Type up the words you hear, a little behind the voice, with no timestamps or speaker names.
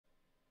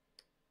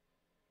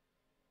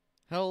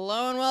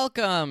Hello and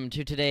welcome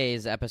to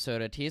today's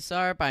episode of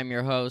TSARP. I'm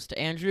your host,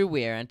 Andrew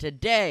Weir, and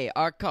today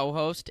our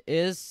co-host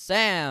is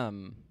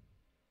Sam.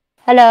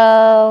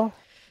 Hello.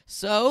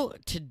 So,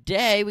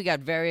 today we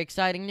got very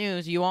exciting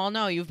news. You all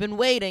know, you've been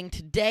waiting.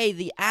 Today,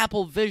 the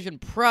Apple Vision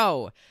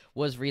Pro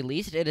was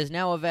released. It is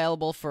now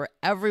available for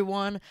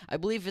everyone. I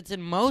believe it's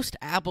in most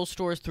Apple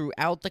stores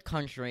throughout the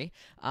country,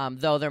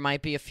 though there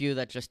might be a few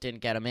that just didn't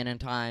get them in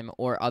time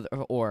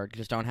or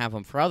just don't have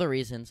them for other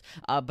reasons.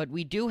 But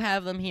we do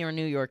have them here in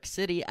New York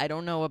City. I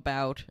don't know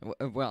about,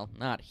 well,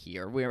 not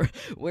here.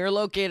 We're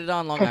located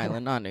on Long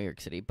Island, not New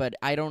York City. But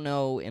I don't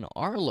know in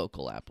our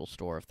local Apple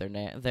store if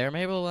they're there.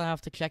 Maybe we'll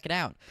have to check it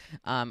out.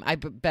 I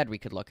bet we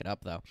could look it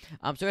up, though.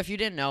 So if you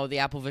didn't know, the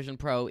Apple Vision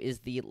Pro is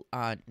the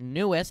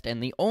newest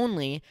and the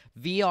only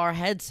VR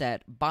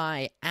headset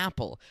by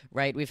Apple,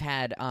 right? We've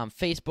had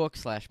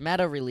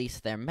Facebook/Meta release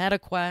their Meta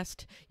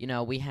Quest. You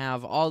know, we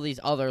have all these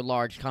other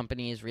large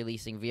companies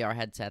releasing VR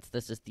headsets.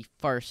 This is the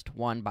first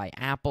one by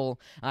Apple.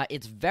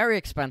 It's very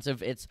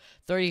expensive. It's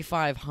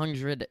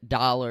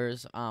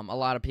 $3,500. A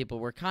lot of people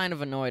were kind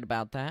of annoyed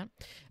about that.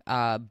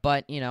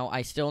 But, you know,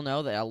 I still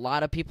know that a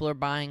lot of people are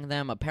buying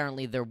them.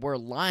 Apparently, there were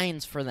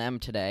lines for them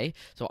today,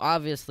 so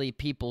obviously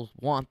people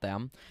want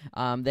them.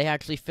 They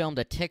actually filmed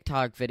a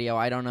TikTok video.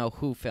 I don't know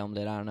who filmed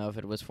it. I don't know if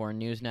it was for a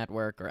news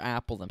network or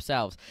Apple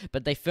themselves,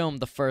 but they filmed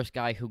the first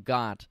guy who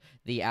got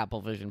the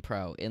Apple Vision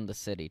Pro in the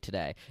city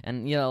today.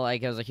 And, you know,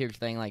 like, it was a huge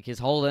thing. Like, he's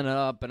holding it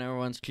up and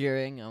everyone's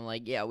cheering. I'm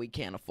like, yeah, we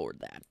can't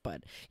afford that.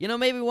 But, you know,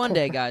 maybe one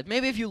day, guys.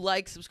 Maybe if you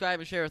like, subscribe,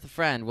 and share with a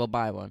friend, we'll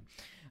buy one.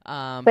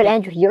 But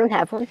Andrew, you don't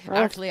have one.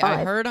 Actually,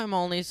 I heard I'm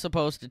only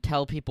supposed to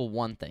tell people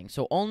one thing.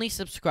 So only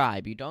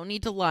subscribe. You don't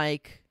need to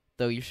like,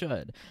 though you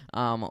should,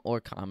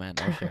 or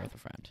comment or share with a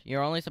friend.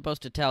 You're only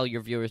supposed to tell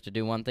your viewers to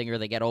do one thing or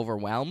they get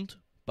overwhelmed.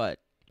 But,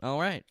 all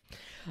right.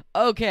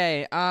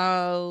 Okay,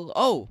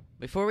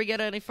 before we get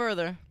any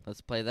further,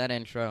 let's play that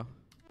intro.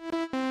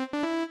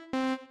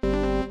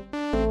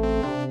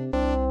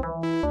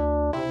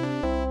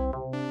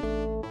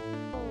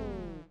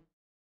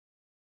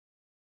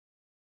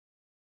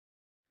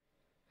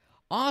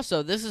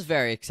 Also, this is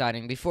very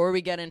exciting. Before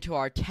we get into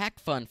our tech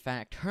fun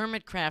fact,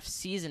 Hermitcraft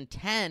Season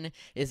 10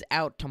 is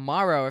out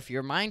tomorrow. If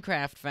you're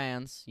Minecraft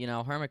fans, you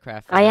know,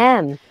 Hermitcraft fans. I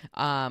am.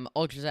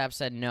 Ultrazap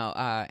said no,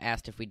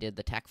 asked if we did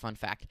the tech fun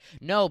fact.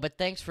 No, but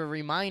thanks for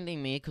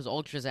reminding me, because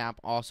Ultrazap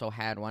also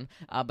had one.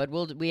 But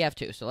we have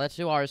two, so let's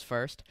do ours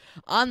first.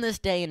 On this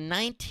day in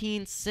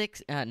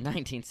 1996,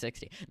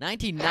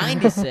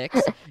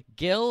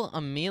 Gil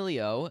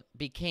Amelio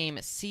became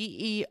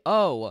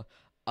CEO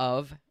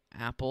of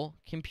Apple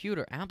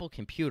Computer. Apple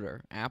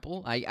Computer.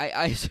 Apple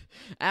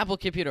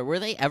Computer. Were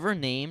they ever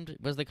named?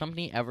 Was the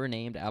company ever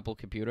named Apple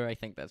Computer? I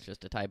think that's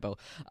just a typo.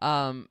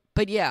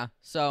 But yeah,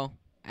 so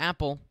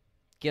Apple,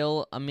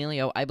 Gil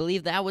Amelio. I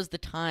believe that was the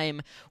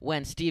time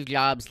when Steve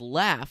Jobs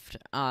left,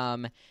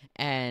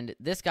 and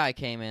this guy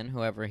came in,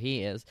 whoever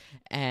he is,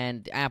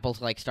 and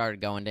Apple's like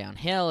started going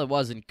downhill. It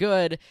wasn't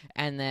good,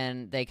 and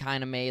then they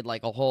kind of made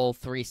like a whole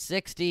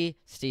 360.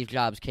 Steve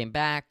Jobs came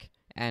back.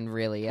 And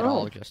really, it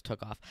all just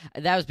took off.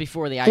 That was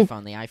before the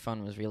iPhone. The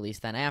iPhone was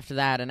released then. After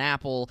that, and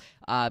Apple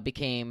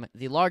became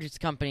the largest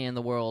company in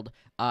the world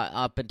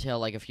up until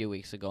like a few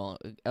weeks ago.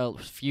 Actually,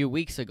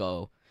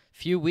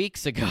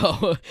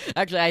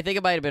 I think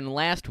it might have been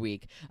last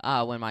week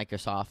when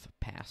Microsoft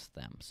passed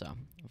them. So,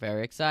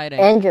 very exciting.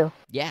 Andrew.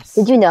 Yes.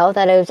 Did you know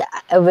that it was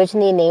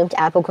originally named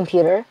Apple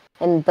Computer,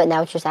 but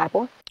now it's just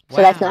Apple?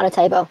 So that's not a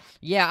typo.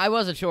 Yeah, I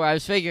wasn't sure. I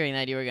was figuring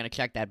that you were going to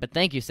check that, but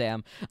thank you,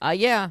 Sam.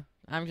 Yeah,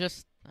 I'm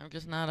just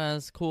not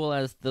as cool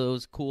as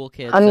those cool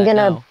kids. I'm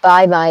gonna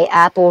buy my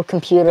Apple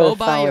Computer phone. Go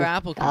buy your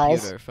Apple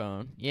Computer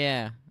phone.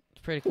 Yeah,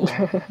 it's pretty cool.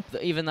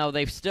 Even though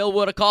they still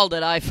would have called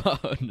it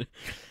iPhone.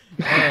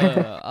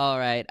 All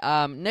right.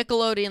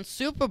 Nickelodeon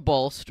Super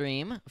Bowl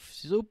stream.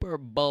 Wait,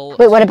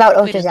 what about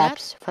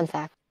Ultrazap's fun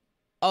fact?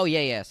 Oh,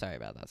 yeah. Sorry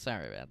about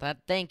that.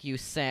 Thank you,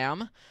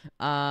 Sam.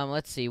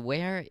 Let's see.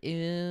 Where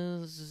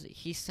is...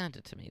 He sent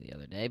it to me the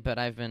other day, but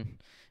I've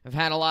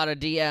had a lot of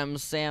DMs.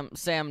 Sam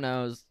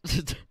knows.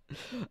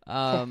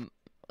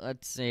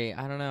 Let's see.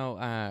 I don't know.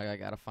 I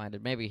gotta find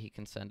it. Maybe he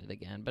can send it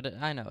again, but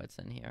I know it's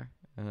in here.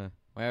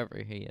 Wherever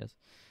he is.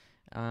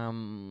 All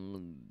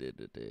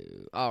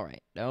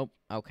right. Nope.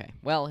 Okay.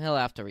 Well, he'll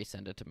have to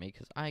resend it to me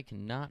because I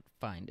cannot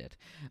find it.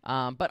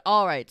 But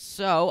all right.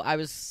 So I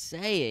was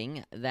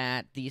saying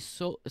that the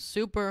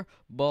Super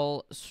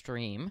Bowl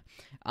stream,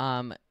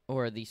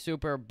 or the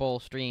Super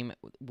Bowl stream,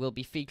 will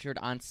be featured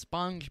on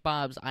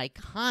SpongeBob's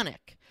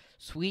iconic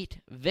Sweet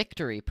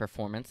Victory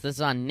performance. This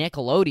is on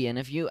Nickelodeon.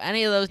 If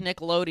any of those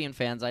Nickelodeon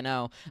fans, I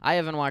know I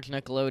haven't watched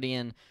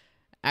Nickelodeon.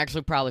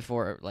 Actually, probably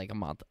for like a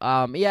month.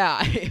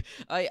 Yeah,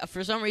 I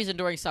for some reason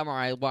during summer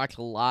I watch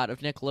a lot of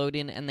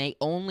Nickelodeon, and they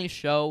only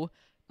show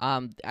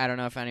I don't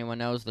know if anyone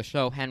knows the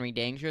show Henry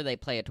Danger. They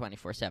play it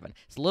 24/7.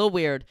 It's a little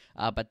weird,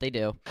 but they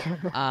do.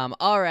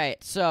 All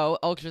right. So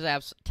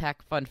UltraZap's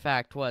tech fun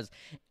fact was,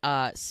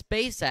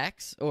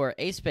 SpaceX or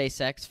a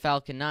SpaceX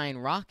Falcon 9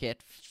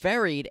 rocket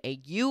ferried a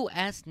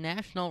U.S.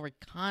 National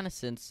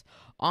Reconnaissance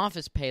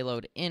Office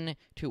payload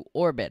into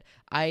orbit.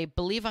 I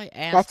believe I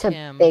asked him.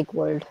 That's a big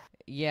word.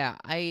 Yeah,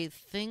 I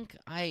think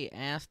I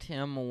asked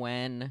him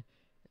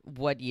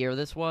what year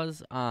this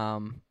was.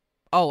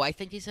 I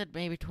think he said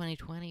maybe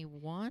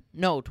 2021.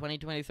 No,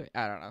 2023.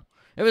 I don't know.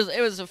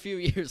 It was a few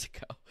years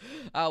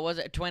ago. Was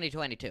it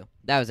 2022?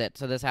 That was it.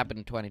 So this happened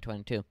in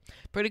 2022.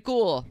 Pretty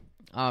cool.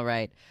 All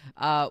right.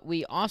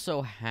 We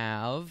also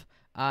have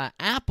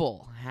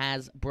Apple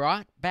has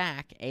brought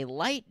back a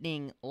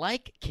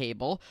lightning-like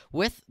cable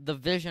with the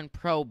Vision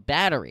Pro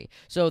battery.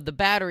 So the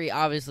battery,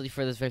 obviously,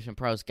 for this Vision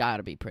Pro has got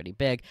to be pretty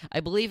big. I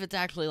believe it's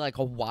actually like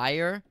a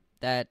wire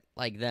that,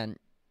 like, then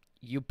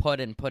you put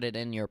it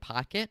in your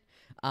pocket.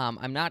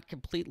 I'm not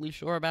completely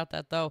sure about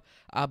that, though.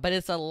 But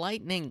it's a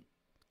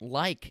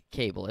lightning-like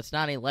cable. It's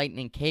not a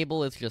lightning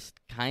cable. It's just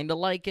kind of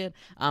like it.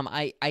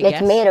 I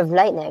guess It's made of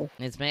lightning.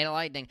 it's made of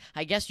lightning.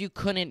 I guess you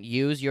couldn't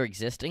use your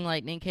existing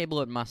lightning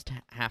cable. It must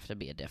have to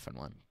be a different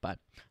one. But,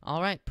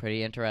 all right,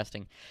 pretty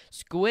interesting.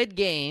 Squid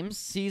Games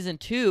Season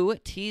 2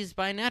 teased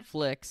by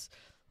Netflix.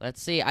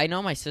 Let's see. I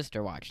know my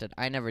sister watched it.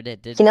 I never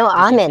did. Did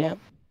I'm you in see it.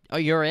 Oh,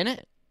 you're in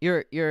it?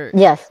 You're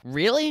Yes.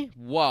 Really?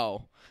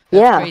 Whoa.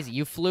 That's Yeah. crazy.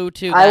 You flew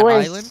to that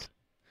island?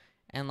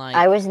 And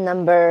I was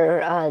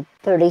number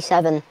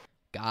 37.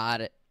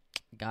 Got it.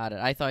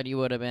 I thought you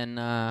would have been,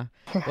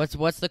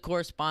 what's the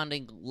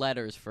corresponding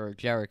letters for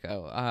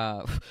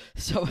Jericho?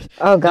 So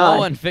Oh, God. no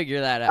one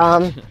figure that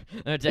out.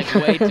 It would take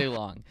way too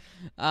long.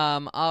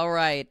 All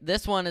right.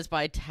 This one is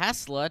by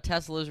Tesla.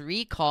 Tesla's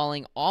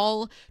recalling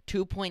all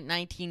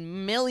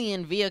 2.19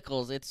 million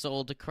vehicles it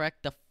sold to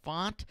correct the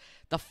font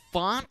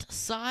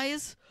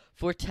size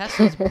for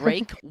Tesla's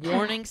brake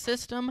warning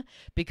system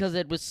because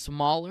it was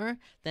smaller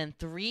than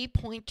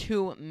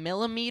 3.2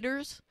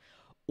 millimeters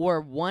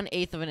or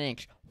 1/8 of an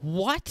inch.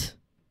 What?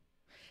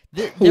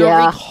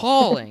 They're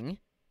recalling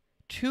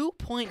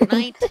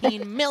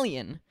 2.19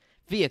 million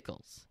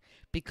vehicles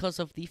because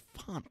of the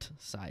font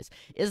size.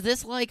 Is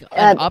this like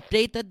an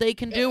update that they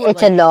can do?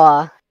 It's a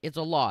law. It's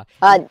a law.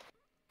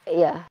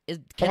 Yeah.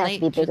 It has to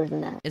be bigger than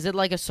that. Is it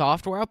like a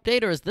software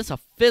update or is this a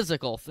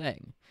physical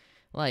thing?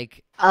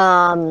 Like,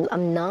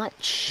 I'm not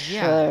sure.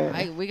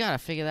 yeah, we gotta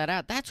figure that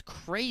out. That's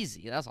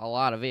crazy. That's a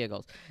lot of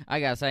vehicles. I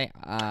gotta say.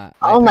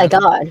 Oh my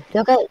God!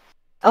 Look at.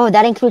 Oh,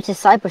 that includes the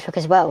Cybertruck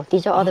as well.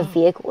 These are all the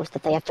vehicles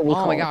that they have to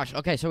recall. Oh my gosh.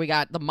 Okay, so we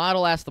got the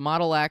Model S, the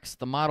Model X,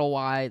 the Model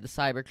Y, the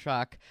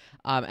Cybertruck,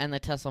 and the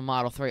Tesla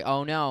Model 3.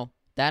 Oh no,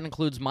 that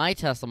includes my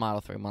Tesla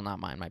Model 3. Well, not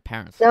mine. My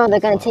parents. No,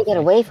 they're gonna take it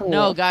away from you.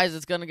 No, guys,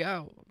 it's gonna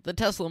go. The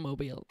Tesla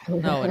Mobile.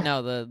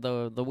 No,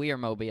 the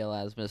Weir-mobile,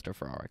 as Mr.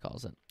 Ferrari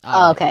calls it.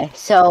 Okay,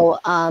 so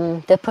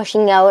they're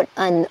pushing out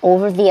an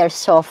over-the-air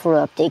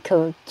software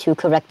update to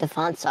correct the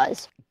font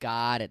size.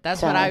 Got it.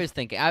 That's what I was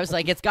thinking. I was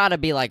like, it's got to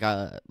be like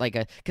a,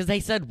 because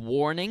they said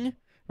warning,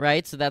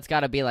 right? So that's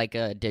got to be like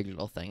a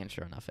digital thing, and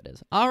sure enough, it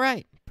is. All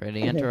right,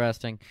 pretty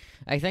interesting.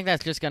 I think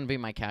that's just gonna be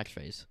my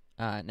catchphrase.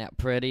 Now,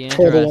 pretty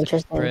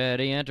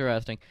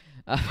interesting.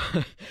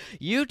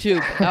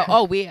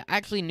 YouTube. We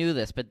actually knew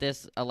this, but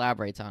this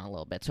elaborates on it a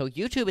little bit. So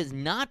YouTube is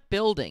not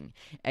building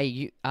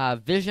a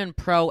Vision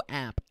Pro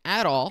app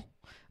at all.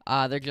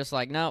 They're just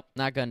like, nope,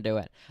 not gonna do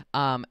it.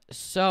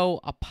 So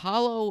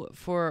Apollo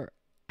for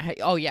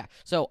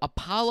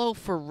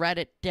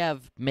Reddit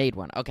dev made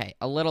one. Okay,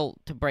 a little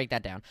to break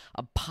that down.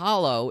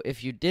 Apollo,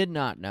 if you did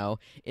not know,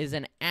 is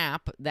an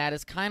app that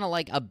is kind of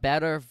like a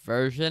better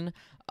version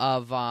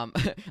of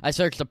I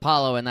searched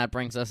Apollo and that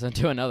brings us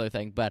into another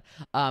thing, but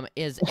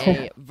is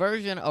a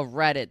version of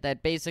Reddit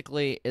that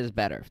basically is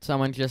better.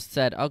 Someone just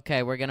said,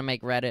 "Okay, we're gonna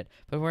make Reddit,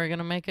 but we're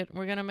gonna make it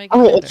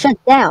it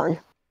shut down.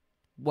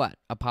 What,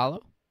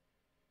 Apollo?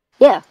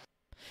 Yeah.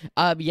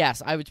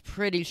 Yes, I was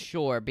pretty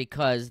sure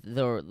because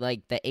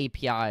the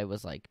API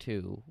was like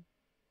too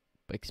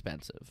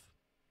expensive.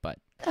 But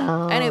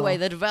anyway,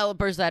 the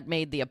developers that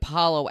made the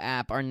Apollo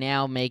app are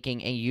now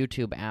making a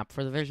YouTube app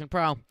for the Vision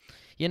Pro.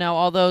 You know,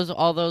 all those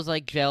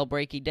like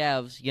jailbreaky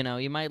devs, you know,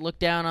 you might look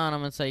down on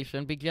them and say you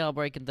shouldn't be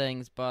jailbreaking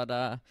things,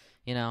 but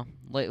you know,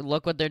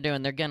 look what they're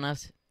doing. They're getting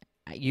us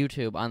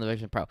YouTube on the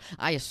Vision Pro.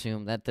 I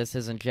assume that this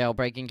isn't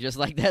jailbreaking, just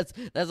like that's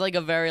like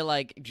a very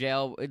like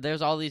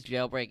there's all these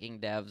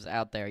jailbreaking devs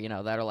out there, you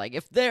know, that are like,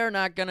 if they're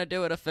not gonna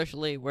do it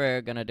officially,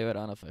 we're gonna do it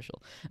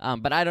unofficial.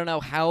 But I don't know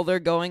how they're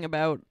going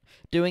about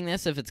doing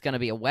this. If it's gonna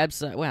be a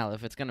website, well,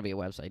 if it's gonna be a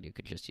website, you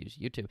could just use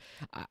YouTube.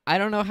 I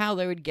don't know how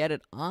they would get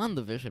it on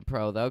the Vision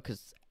Pro though,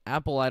 because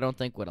Apple, I don't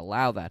think, would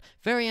allow that.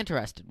 Very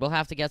interested. We'll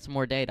have to get some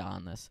more data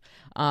on this.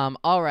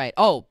 All right.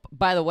 Oh,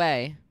 by the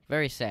way,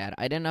 very sad.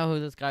 I didn't know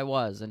who this guy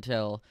was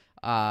until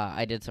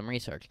I did some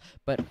research.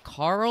 But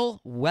Carl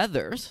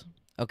Weathers,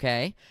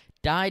 okay,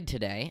 died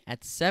today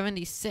at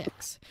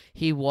 76.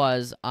 He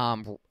was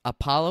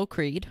Apollo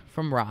Creed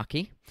from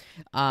Rocky.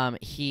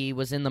 He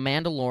was in The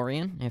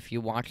Mandalorian, if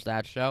you watch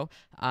that show.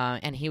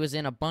 And he was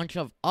in a bunch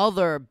of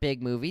other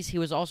big movies. He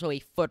was also a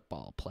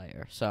football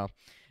player. So,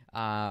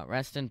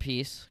 rest in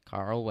peace,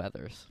 Carl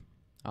Weathers.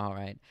 All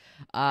right.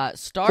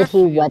 Did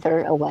he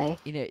weather away?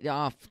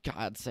 Oh,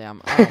 God,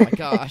 Sam. Oh, my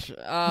gosh.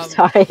 I'm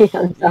sorry.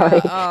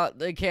 Yeah,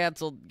 they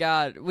canceled.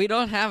 God, we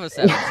don't have a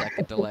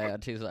 7-second delay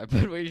on Tuesday,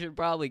 but we should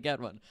probably get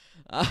one.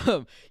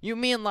 You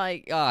mean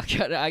like... Oh,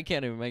 God, I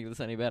can't even make this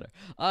any better.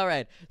 All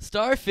right.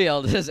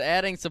 Starfield is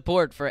adding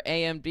support for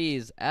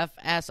AMD's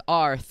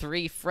FSR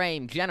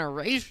 3-frame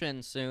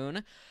generation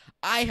soon.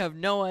 I have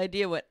no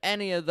idea what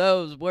any of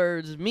those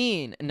words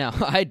mean. No,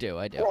 I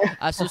do.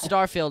 So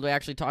Starfield, we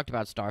actually talked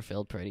about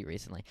Starfield pretty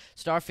recently.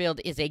 Starfield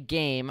is a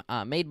game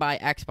made by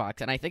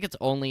Xbox, and I think it's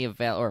only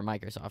available, or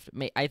Microsoft.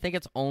 I think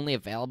it's only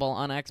available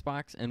on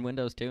Xbox and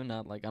Windows too,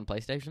 not like on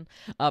PlayStation.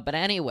 But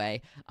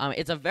anyway,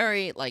 it's a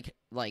very like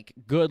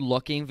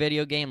good-looking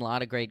video game, a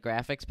lot of great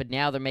graphics, but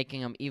now they're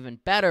making them even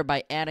better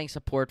by adding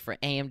support for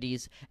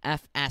AMD's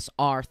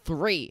FSR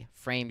 3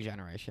 frame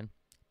generation.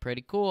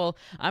 Pretty cool.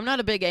 I'm not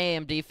a big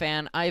AMD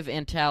fan. I have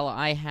Intel.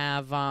 I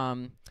have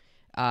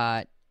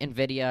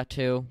NVIDIA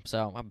too,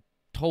 so I'm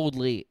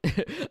totally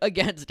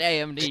against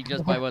AMD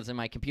just by what's in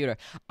my computer.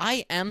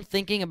 I am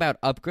thinking about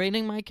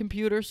upgrading my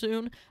computer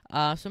soon,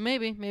 so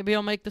maybe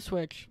I'll make the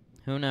switch.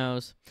 Who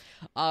knows?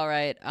 All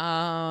right.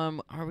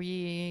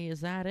 Is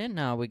that it?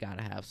 No, we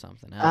gotta have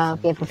something else.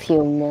 We have a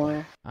few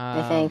more,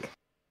 I think.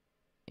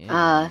 We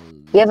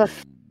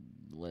have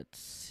Let's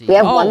see. We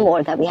have one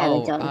more that we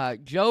haven't done.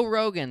 Joe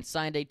Rogan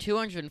signed a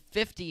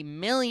 $250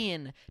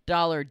 million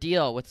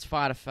deal with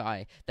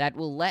Spotify that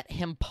will let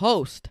him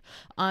post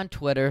on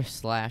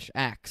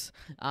Twitter/X.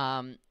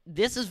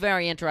 This is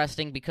very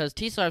interesting because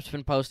T-Sarp's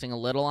been posting a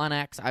little on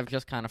X. I've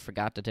just kind of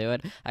forgot to do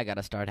it. I got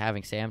to start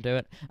having Sam do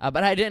it.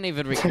 But I didn't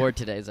even record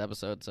today's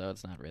episode, so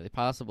it's not really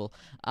possible.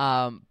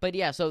 But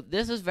yeah, so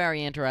this is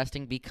very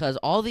interesting because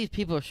all these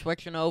people are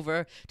switching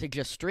over to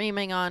just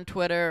streaming on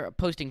Twitter,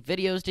 posting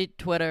videos to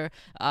Twitter.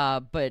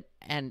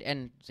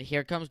 And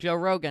here comes Joe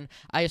Rogan.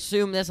 I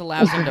assume this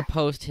allows him to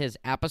post his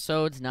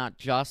episodes, not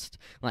just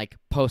like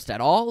post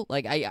at all.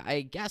 Like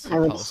I guess he I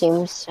would posts.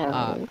 assume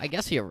so. I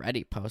guess he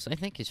already posts. I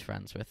think he's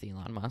friends with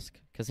Elon Musk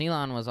because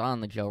Elon was on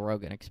the Joe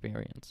Rogan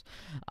Experience.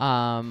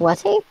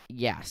 Was he?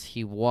 Yes,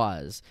 he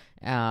was.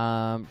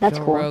 That's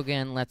Joe cool.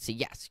 Rogan. Let's see.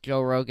 Yes,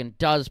 Joe Rogan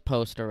does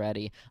post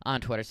already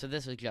on Twitter. So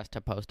this is just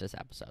to post his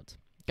episodes.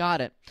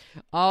 Got it.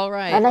 All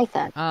right. I like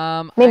that.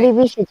 Maybe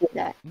we should do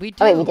that. We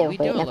do. Oh, wait, we do. We Wait,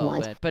 do a never little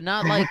mind. bit, but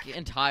not like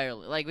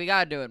entirely. Like we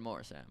gotta do it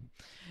more, Sam.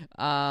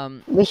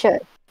 We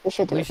should. We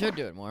should do We it. should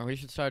do it more. We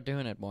should start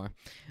doing it more.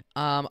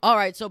 All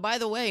right. So by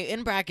the way,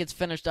 In Brackets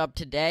finished up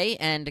today,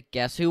 and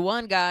guess who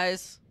won,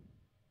 guys?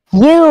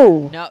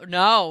 You.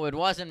 No, it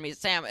wasn't me,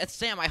 Sam. It's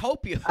Sam. I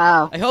hope you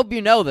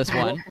know this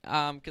one,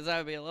 because that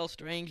would be a little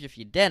strange if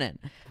you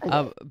didn't.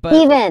 But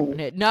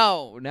Steven.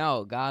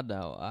 no, God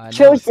no.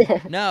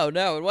 Joseph. No,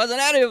 it wasn't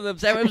any of them,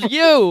 Sam. It was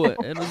you.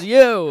 It was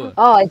you.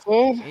 Oh, I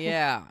did?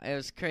 Yeah, it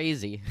was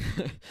crazy.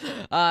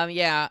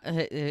 Yeah,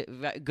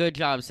 good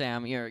job,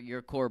 Sam.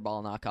 Your core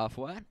ball knockoff.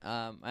 What?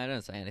 I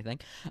didn't say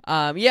anything.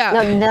 Yeah.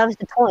 No, that was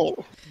the point.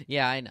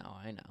 Yeah, I know.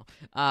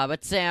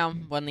 But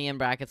Sam won the In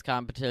Brackets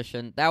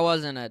competition. That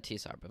wasn't a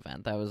T-Sarp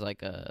event. That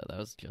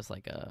was just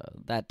like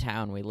that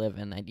town we live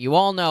in that you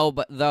all know,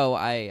 but though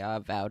I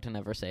vow to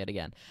never say it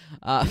again.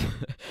 I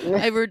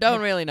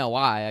don't really know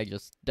why. I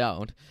just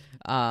don't.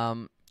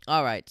 All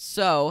right,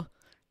 so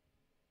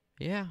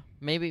yeah,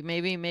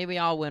 maybe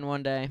I'll win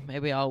one day.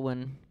 Maybe I'll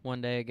win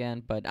one day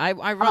again. But I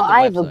run the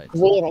I have website. a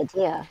great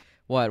idea.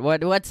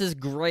 What's this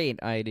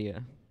great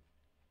idea?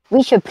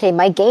 We should play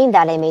my game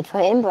that I made for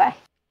Imbra.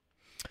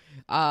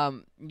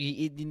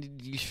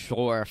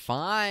 Sure,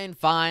 fine.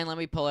 Let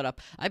me pull it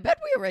up. I bet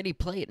we already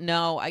played.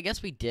 No, I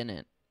guess we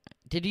didn't.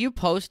 Did you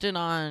post it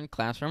on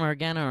Classroom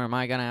again, or am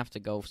I gonna have to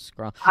go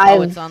scroll?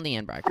 It's on the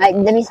In Brackets.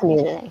 Let me send you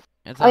the link.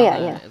 It's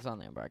on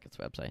the In Brackets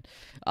website.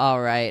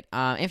 All right.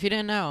 If you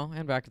didn't know,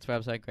 In Brackets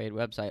website, great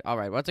website. All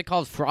right, what's it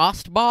called?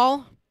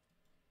 Frostball?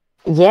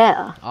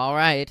 Yeah. All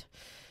right.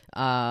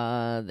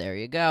 There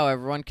you go.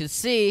 Everyone can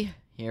see.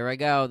 Here I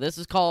go. This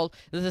is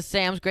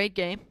Sam's great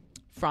game,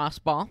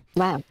 Frostball.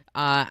 Wow.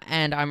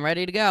 And I'm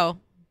ready to go.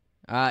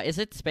 Is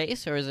it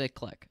space or is it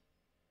click?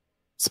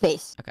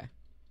 Space. Okay.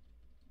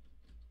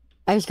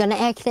 I was gonna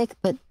add click,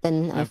 but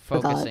then I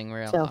forgot. Focusing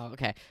real. So. Oh,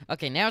 okay.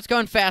 Okay, now it's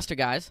going faster,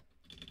 guys.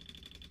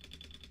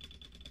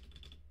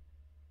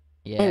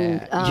 Yeah,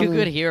 And, you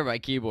could hear my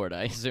keyboard,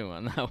 I assume,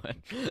 on that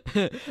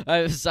one.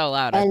 I was so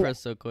loud. I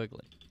pressed so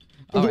quickly.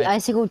 All the right.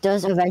 icicle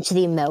does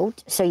eventually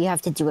melt, so you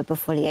have to do it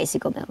before the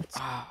icicle melts.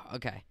 Oh,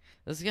 okay.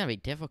 This is gonna be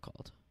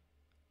difficult.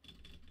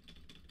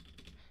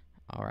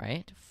 All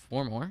right,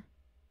 4 more.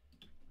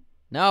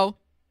 No.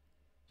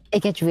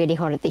 It gets really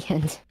hard at the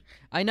end.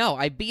 I know.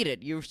 I beat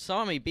it. You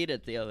saw me beat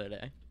it the other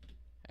day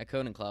at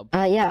Coding Club.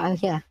 Yeah.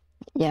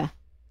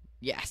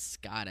 Yes,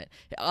 got it.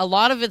 A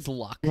lot of it's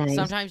luck. Nice.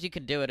 Sometimes you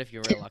can do it if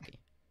you're real lucky.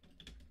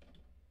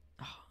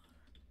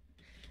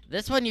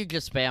 This one you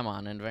just spam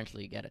on and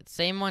eventually you get it.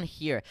 Same one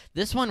here.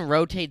 This one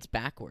rotates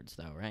backwards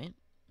though, right?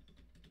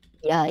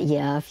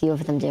 Yeah, a few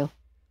of them do.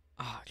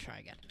 Oh, try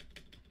again.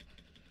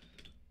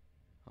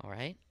 All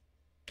right.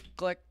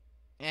 Click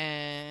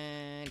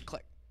and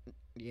click.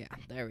 Yeah,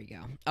 there we go.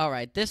 All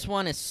right, this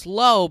one is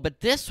slow, but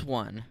this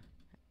one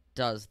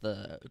does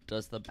the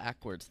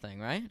backwards thing,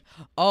 right?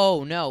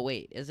 Oh, no,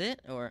 wait. Is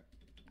it? Or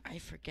I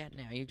forget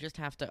now. You just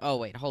have to. Oh,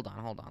 wait. Hold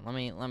on.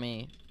 Let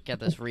me get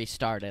this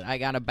restarted. I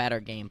got a better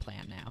game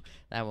plan now.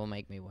 That will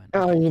make me win.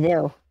 Oh, you do.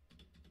 All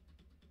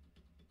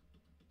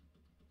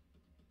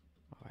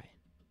right.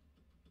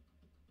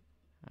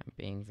 I'm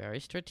being very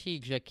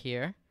strategic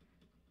here.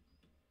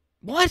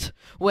 What?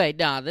 Wait,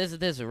 no, this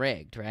is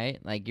rigged, right?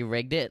 Like, you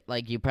rigged it?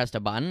 Like, you pressed a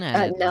button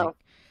and no.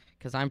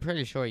 Because I'm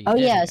pretty sure you Oh,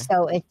 did yeah, here.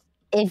 so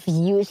if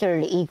user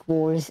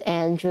equals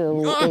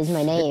Andrew is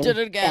my name, did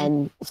it again.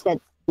 and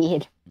set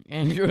speed.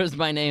 Andrew is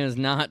my name is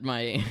not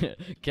my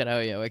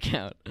Kiddoyo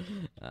account.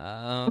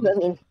 I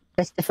mean,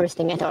 that's the first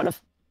thing I thought of.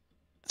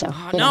 So,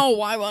 you know. No,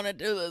 why want to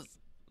do this?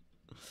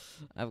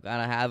 I've got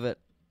to have it.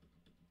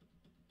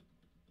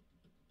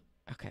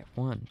 Okay,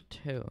 1,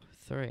 2,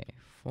 3,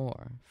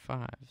 4,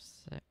 5,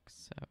 6,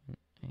 7,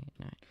 8,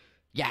 9.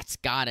 Yes,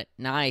 got it.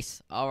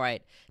 Nice. All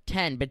right.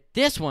 10, but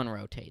this one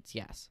rotates,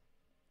 yes.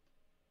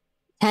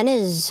 10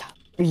 is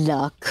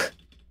luck.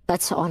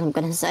 That's all I'm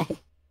gonna say.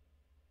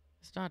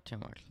 It's not too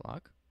much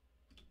luck.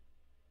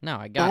 No,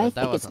 I got it.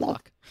 That think it's wasn't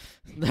luck.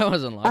 That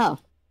wasn't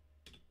luck.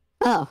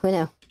 Oh, who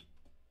knew?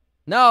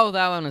 No,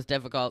 that one was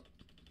difficult.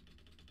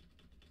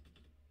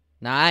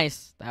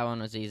 Nice. That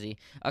one was easy.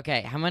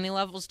 Okay, how many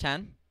levels?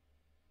 10?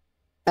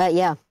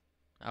 Yeah.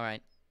 All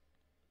right.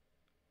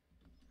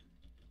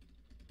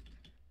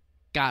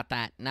 Got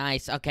that.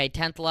 Nice. Okay,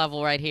 10th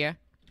level right here.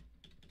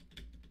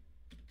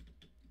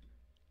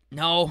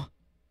 No.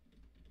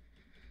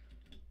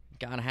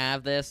 Gotta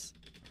have this.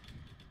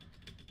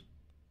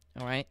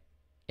 All right.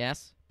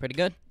 Yes. Pretty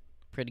good.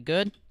 Pretty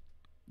good.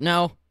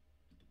 No.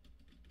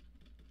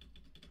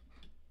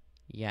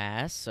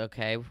 Yes.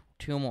 Okay.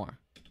 2 more.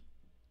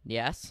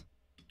 Yes.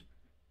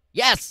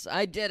 Yes,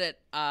 I did it.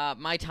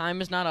 My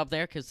time is not up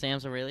there because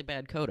Sam's a really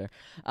bad coder.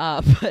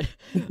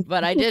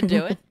 But I did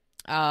do it.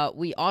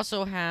 We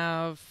also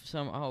have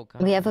some. Oh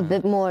God. We have a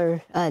bit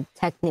more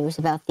tech news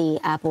about the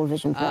Apple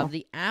Vision Pro.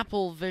 The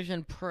Apple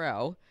Vision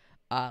Pro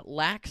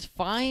lacks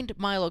Find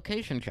My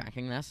Location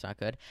tracking. That's not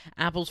good.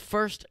 Apple's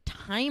first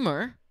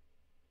timer.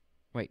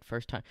 Wait,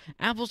 first time.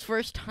 Apple's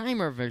first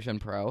timer Vision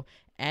Pro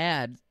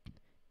adds.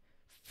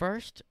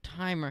 First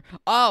timer.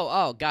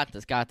 Oh, got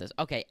this.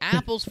 Okay,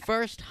 Apple's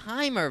first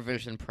timer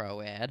Vision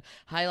Pro ad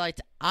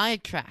highlights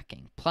eye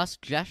tracking plus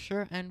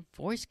gesture and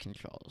voice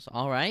controls.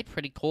 All right,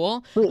 pretty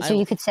cool. Wait, so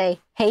you could say,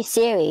 "Hey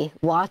Siri,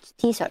 watch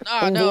T-Surf."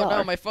 Oh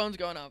no, my phone's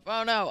going off.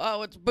 Oh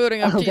no, it's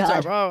booting up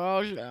T-Surf.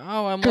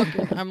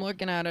 I'm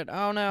looking at it.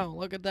 Oh no,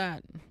 look at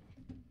that.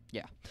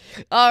 Yeah.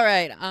 All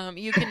right.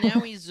 You can now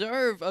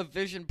reserve a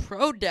Vision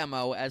Pro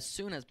demo as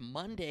soon as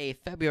Monday,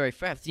 February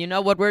 5th. You know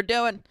what we're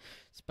doing?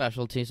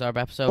 Special T-Sarb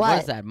episode. What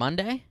is that?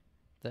 Monday?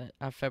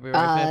 February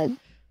 5th?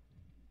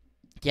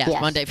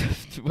 Yes, Monday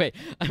 5th. Wait,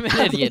 I'm an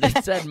idiot.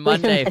 It said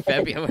Monday,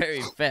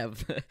 February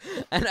 5th.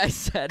 And I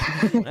said,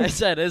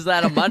 is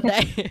that a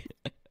Monday?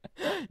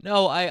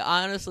 No, I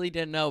honestly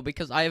didn't know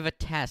because I have a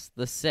test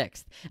the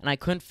 6th, and I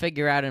couldn't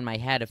figure out in my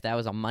head if that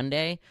was a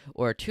Monday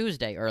or a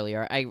Tuesday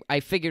earlier. I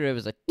figured it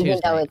was a Tuesday.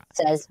 Even though it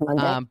says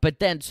Monday. But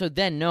then,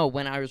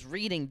 when I was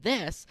reading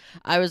this,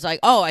 I was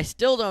like, oh, I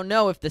still don't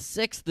know if the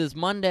 6th is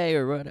Monday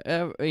or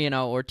whatever,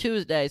 or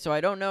Tuesday, so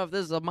I don't know if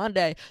this is a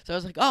Monday. So I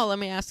was like, oh, let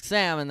me ask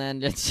Sam, and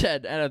then it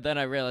said, and then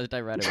I realized I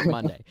read it was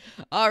Monday.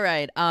 All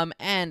right,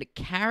 and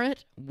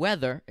Carrot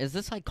Weather, is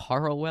this like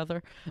Carl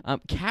Weather?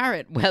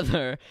 Carrot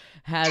Weather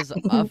has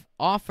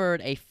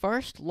offered a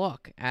first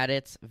look at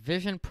its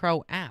Vision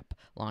Pro app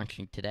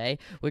launching today,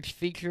 which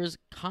features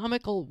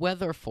comical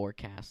weather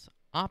forecasts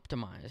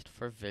optimized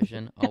for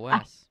Vision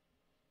OS.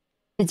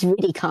 It's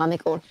really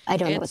comical. I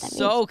don't know what that means. It's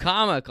so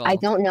comical. I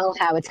don't know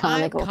how it's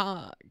comical.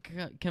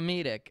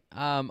 Comedic.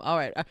 All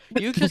right.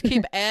 You just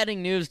keep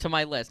adding news to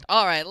my list.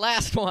 All right,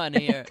 last one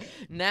here.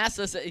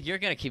 NASA you're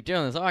going to keep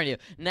doing this, aren't you?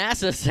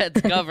 NASA sets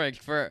coverage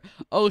for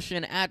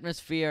Ocean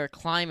Atmosphere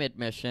Climate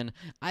Mission.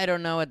 I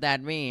don't know what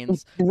that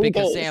means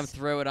because Sam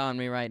threw it on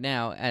me right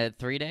now.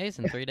 3 days?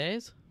 In 3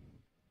 days?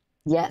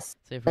 Yes.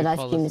 The live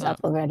stream is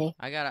up already.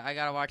 I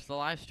gotta watch the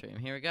live stream.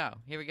 Here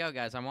we go,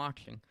 guys. I'm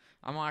watching.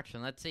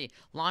 Let's see.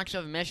 Launch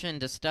of mission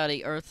to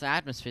study Earth's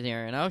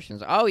atmosphere and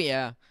oceans. Oh,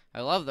 yeah.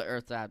 I love the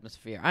Earth's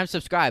atmosphere. I'm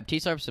subscribed.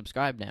 T-Sarb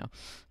subscribed now.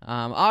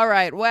 All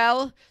right.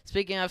 Well,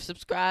 speaking of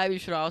subscribe, you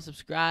should all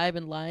subscribe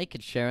and like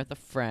and share with a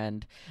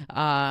friend.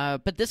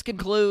 But this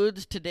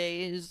concludes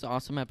today's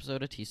awesome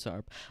episode of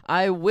T-Sarb.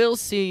 I will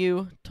see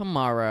you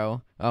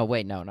tomorrow. Oh,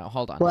 wait. No.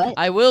 Hold on. What?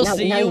 I will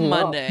see you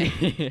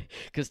Monday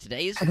because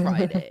today is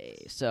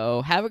Friday.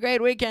 So have a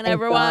great weekend,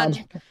 everyone.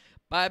 God.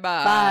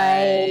 Bye-bye.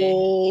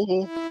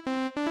 Bye.